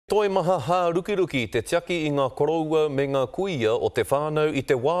Toi maha hā rukiruki te tiaki I ngā koroua me ngā kuia o te whānau I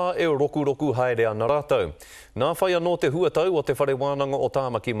te wā e roku haere ana rātou. Nā whai anō te huatau o te whare wānanga o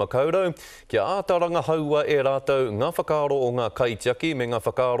Tāmaki Makaurau, kia ātaranga haua e rātou ngā whakaaro o ngā kaitiaki me ngā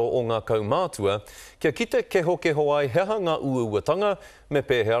whakaaro o ngā kaumātua, kia kite keho ai heha ngā uauatanga, me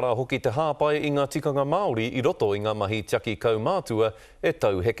pēhera hoki te hāpai I ngā tikanga Māori I roto I ngā mahi tiaki kaumātua e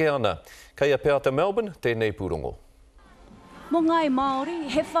tau heke ana. Kei a pēr te Melbourne, tēnei pūrongo. Mo ngai Māori,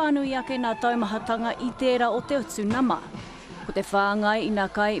 he whānui ake nā taumahatanga I tērā o te utu nama. Ko te whāngai I nā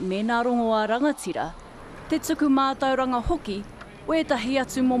kai me nā rongoa rangatira, te tuku mātauranga hoki, o etahi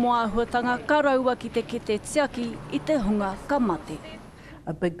atu momo āhuatanga karaua ki te tiaki I te hunga kamate.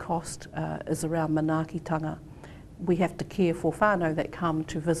 A big cost is around manaakitanga. We have to care for whānau that come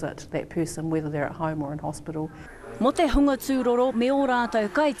to visit that person, whether they're at home or in hospital. Mo te hunga tūroro me o rātou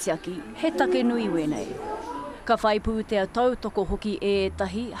kaitiaki, he take nui wenei. Ka whaipū te tautoko hoki e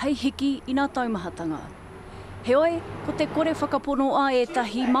etahi hei hiki I nā taumahatanga. Heoi, ko te kore whakapono a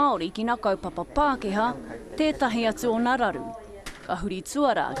etahi Māori ki nā kaupapa Pākehā, tētahi atu o nā raru. Ka huri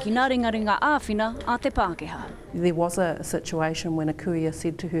tuara ki nā ringaringa āwhina a te Pākehā. There was a situation when a kuia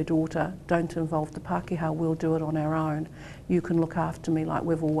said to her daughter, don't involve the Pākehā, we'll do it on our own. You can look after me like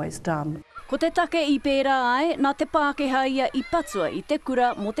we've always done. Ko te take I pērā ai, nā te Pākehā ia I patua I te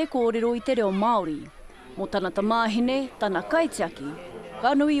kura mo te kōrero I te reo Māori. Mo tana ta māhine, tana kaitiaki,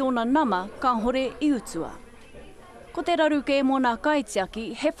 ka nui o nā nama ka hore I utua. Ko te raru ke mo nā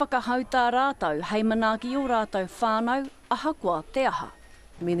kaitiaki, he whakahauta rātou hei manaaki o rātou whānau, ahakoa te aha.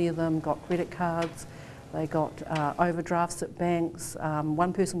 Many of them got credit cards, they got overdrafts at banks,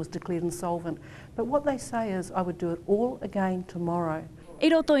 one person was declared insolvent. But what they say is, I would do it all again tomorrow. I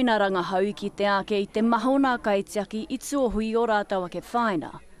roto I nā rangahau ki te ake I te maho nā kaitiaki I tuohui o rātou ake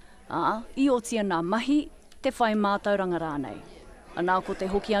whaina. I otia nā mahi, te whai mātauranga rānei. Anā ko te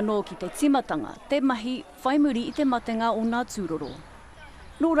hoki anō ki te timatanga, te mahi, whai muri I te matenga o nā tūroro.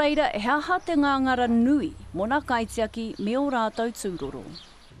 Nō reira, e haha te ngangara nui mo nā kaitiaki me o rātou tūroro.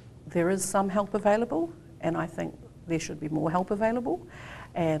 There is some help available, and I think there should be more help available.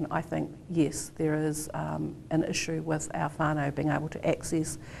 And I think, yes, there is an issue with our whānau being able to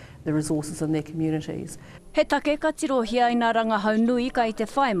access the resources in their communities. He take ka tirohia I nā rangahau nui ka I te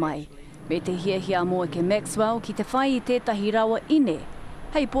whai mai, me te hiahia moe ke Maxwell ki te whai I tētahi rawa ine,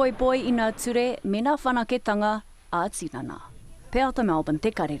 hei poi I nā ture me nā whanaketanga a tinana. Pēr te Melbourne,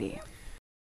 te Karere.